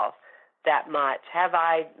myself that much? Have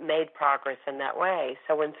I made progress in that way?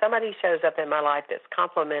 So when somebody shows up in my life that's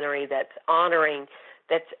complimentary, that's honoring,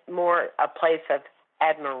 that's more a place of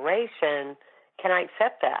admiration, can I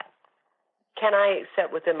accept that? Can I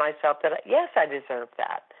accept within myself that, yes, I deserve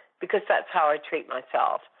that, because that's how I treat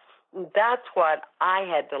myself? That's what I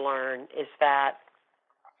had to learn, is that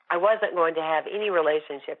I wasn't going to have any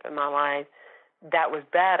relationship in my life that was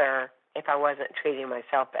better if I wasn't treating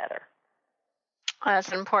myself better. That's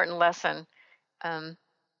an important lesson.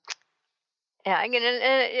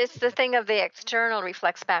 It's the thing of the external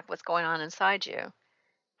reflects back what's going on inside you.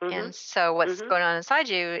 Mm-hmm. And so what's going on inside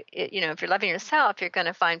you, if you're loving yourself, you're going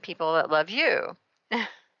to find people that love you.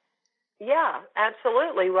 Yeah,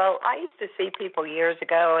 absolutely. Well, I used to see people years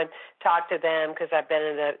ago and talk to them, because I've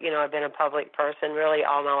been I've been a public person really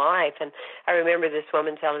all my life. And I remember this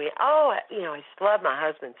woman telling me, I just love my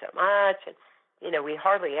husband so much. And, we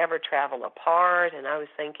hardly ever travel apart. And I was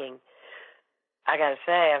thinking,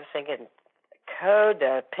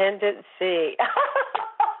 codependency.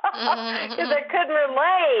 Because I couldn't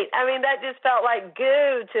relate. I mean, that just felt like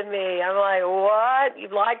goo to me. I'm like, what? You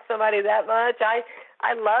like somebody that much?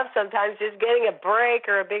 I love sometimes just getting a break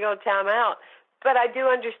or a big old time out. But I do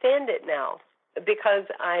understand it now, because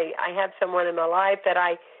I have someone in my life that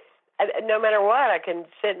no matter what, I can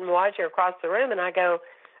sit and watch her across the room, and I go,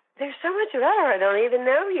 there's so much about her I don't even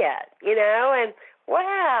know yet, and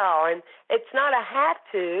wow. And it's not a have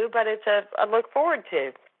to, but it's a look forward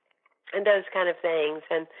to, and those kind of things.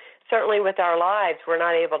 And certainly with our lives, we're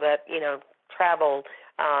not able to, travel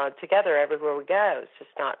together everywhere we go. It's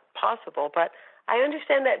just not possible. But I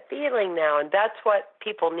understand that feeling now, and that's what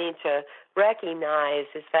people need to recognize,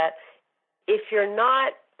 is that if you're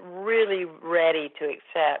not really ready to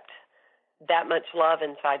accept that much love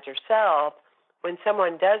inside yourself, when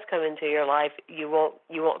someone does come into your life, you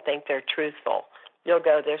won't think they're truthful. You'll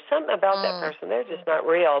go, there's something about that person, they're just not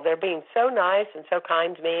real. They're being so nice and so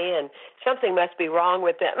kind to me, and something must be wrong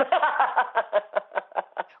with them.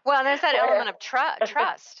 Well, there's that element of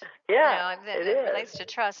trust. Yeah, it relates to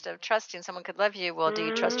trust, of trusting someone could love you. Well, do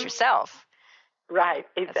you trust yourself? Right,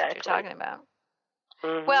 exactly. That's what you're talking about.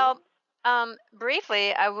 Mm-hmm. Well,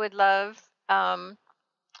 briefly, I would love,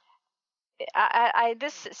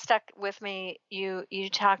 this stuck with me. You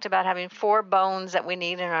talked about having 4 bones that we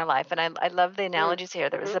need in our life, and I love the analogies here.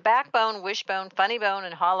 There was the backbone, wishbone, funny bone,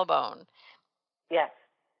 and hollow bone. Yes.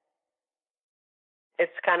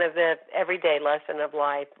 It's kind of the everyday lesson of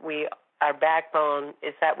life. Our backbone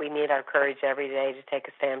is that we need our courage every day to take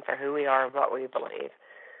a stand for who we are and what we believe.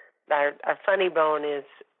 Our funny bone is,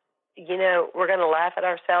 we're going to laugh at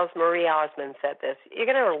ourselves. Marie Osmond said this. You're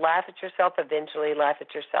going to laugh at yourself eventually, laugh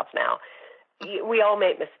at yourself now. We all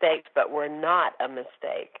make mistakes, but we're not a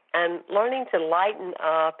mistake. And learning to lighten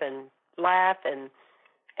up and laugh and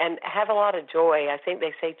have a lot of joy. I think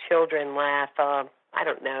they say children laugh, I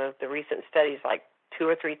don't know, the recent studies like 2,000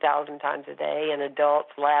 or 3,000 times a day, and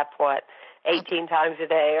adults laugh, 18 times a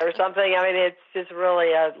day or something. I mean, it's just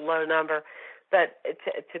really a low number. But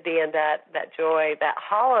to be in that joy, that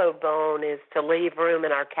hollow bone is to leave room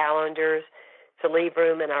in our calendars leave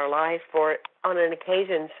room in our life for, on an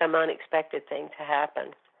occasion, some unexpected thing to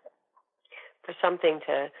happen, for something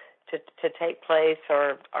to take place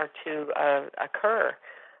or to occur.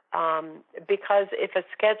 Because if a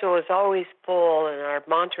schedule is always full and our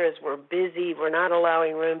mantra is we're busy, we're not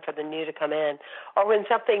allowing room for the new to come in, or when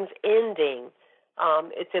something's ending,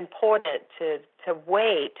 it's important to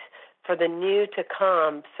wait for the new to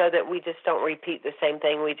come so that we just don't repeat the same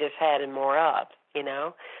thing we just had and more of, you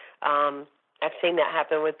know. I've seen that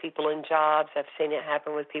happen with people in jobs. I've seen it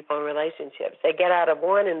happen with people in relationships. They get out of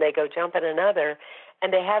one and they go jump in another,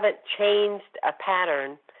 and they haven't changed a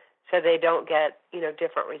pattern so they don't get, you know,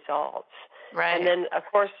 different results. Right. And then, of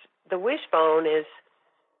course, the wishbone is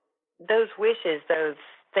those wishes, those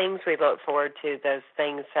things we look forward to, those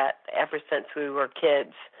things that ever since we were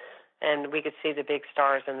kids and we could see the big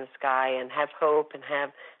stars in the sky and have hope and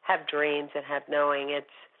have dreams and have knowing.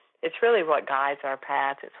 It's really what guides our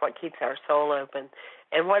path. It's what keeps our soul open,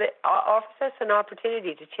 and what it offers us an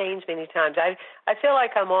opportunity to change many times. I feel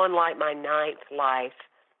like I'm on like my 9th life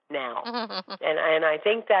now, and I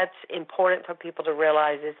think that's important for people to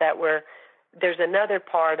realize is that there's another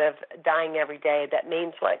part of dying every day that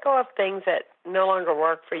means let go of things that no longer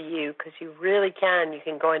work for you, because you really can. You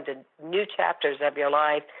can go into new chapters of your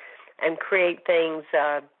life and create things,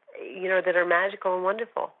 that are magical and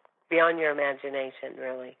wonderful, beyond your imagination,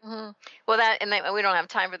 really. Mm-hmm. Well, we don't have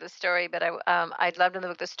time for the story, but I'd love to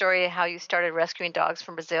know the story of how you started rescuing dogs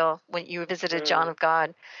from Brazil when you visited John of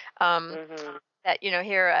God. That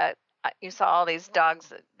here you saw all these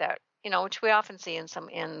dogs that which we often see in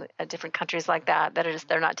different countries like that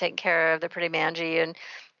they're not taken care of, they're pretty mangy,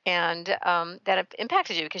 and that have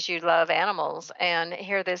impacted you because you love animals. And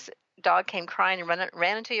here this dog came crying and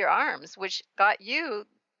ran into your arms, which got you.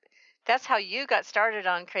 That's how you got started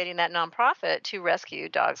on creating that nonprofit to rescue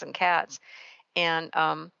dogs and cats. And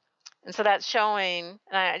so that's showing,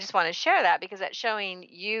 and I just want to share that because that's showing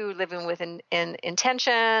you living with an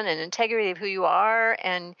intention and integrity of who you are,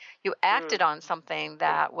 and you acted on something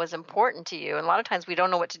that was important to you. And a lot of times we don't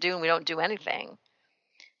know what to do and we don't do anything.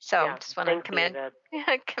 So just want to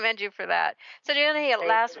commend you for that. So do you have any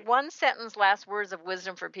last words of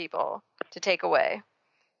wisdom for people to take away?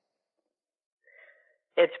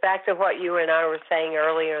 It's back to what you and I were saying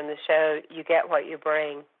earlier in the show. You get what you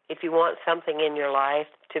bring. If you want something in your life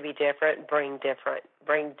to be different, bring different.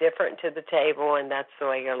 Bring different to the table, and that's the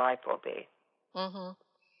way your life will be. Mm-hmm.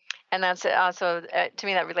 And that's also, to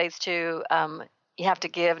me, that relates to you have to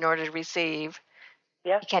give in order to receive.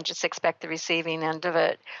 Yeah. You can't just expect the receiving end of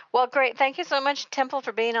it. Well, great. Thank you so much, Temple,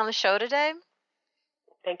 for being on the show today.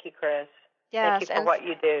 Thank you, Kris. Yes, thank you for what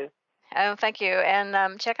you do. Oh, thank you.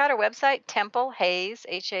 And check out our website, Temple Hayes,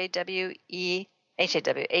 HAYES.com.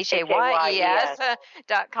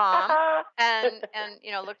 and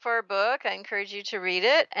look for our book. I encourage you to read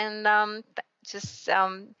it. And so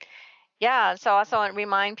also I want to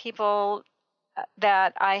remind people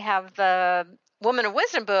that I have the Woman of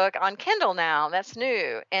Wisdom book on Kindle now. That's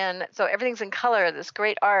new. And so everything's in color, this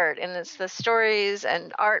great art. And it's the stories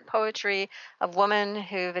and art poetry of women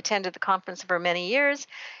who've attended the conference for many years.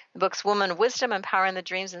 The book's Woman of Wisdom, Empowering the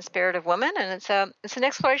Dreams and Spirit of Women. And it's an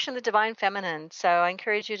exploration of the divine feminine. So I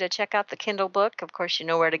encourage you to check out the Kindle book. Of course, you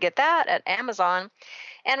know where to get that, at Amazon.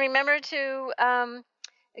 And remember to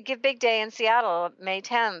Give Big Day in Seattle, May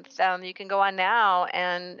 10th. You can go on now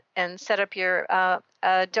and set up your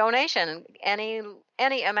donation. Any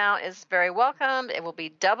amount is very welcome. It will be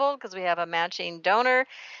doubled because we have a matching donor.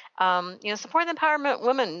 Support the empowerment of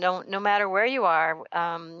women, no matter where you are.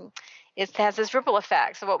 It has this ripple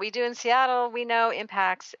effect. So what we do in Seattle, we know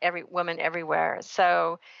impacts every woman everywhere.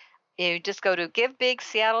 So you just go to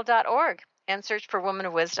givebigseattle.org and search for Woman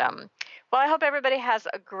of Wisdom. Well, I hope everybody has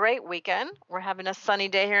a great weekend. We're having a sunny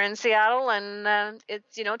day here in Seattle, and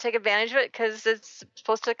it's take advantage of it because it's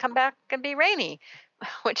supposed to come back and be rainy,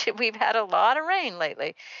 which we've had a lot of rain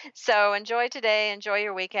lately. So enjoy today, enjoy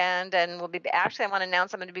your weekend, and we'll be actually. I want to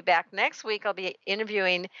announce I'm going to be back next week. I'll be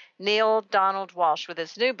interviewing Neil Donald Walsh with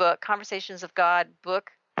his new book, Conversations of God, Book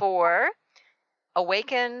 4,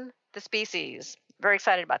 Awaken the Species. Very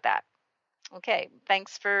excited about that. Okay,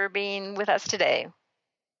 thanks for being with us today.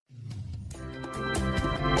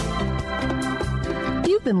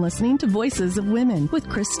 You've been listening to Voices of Women with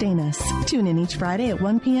Kris Steinnes. Tune in each Friday at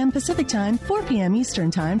 1 p.m. Pacific Time, 4 p.m.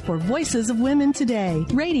 Eastern Time for Voices of Women Today,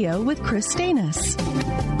 radio with Kris Steinnes.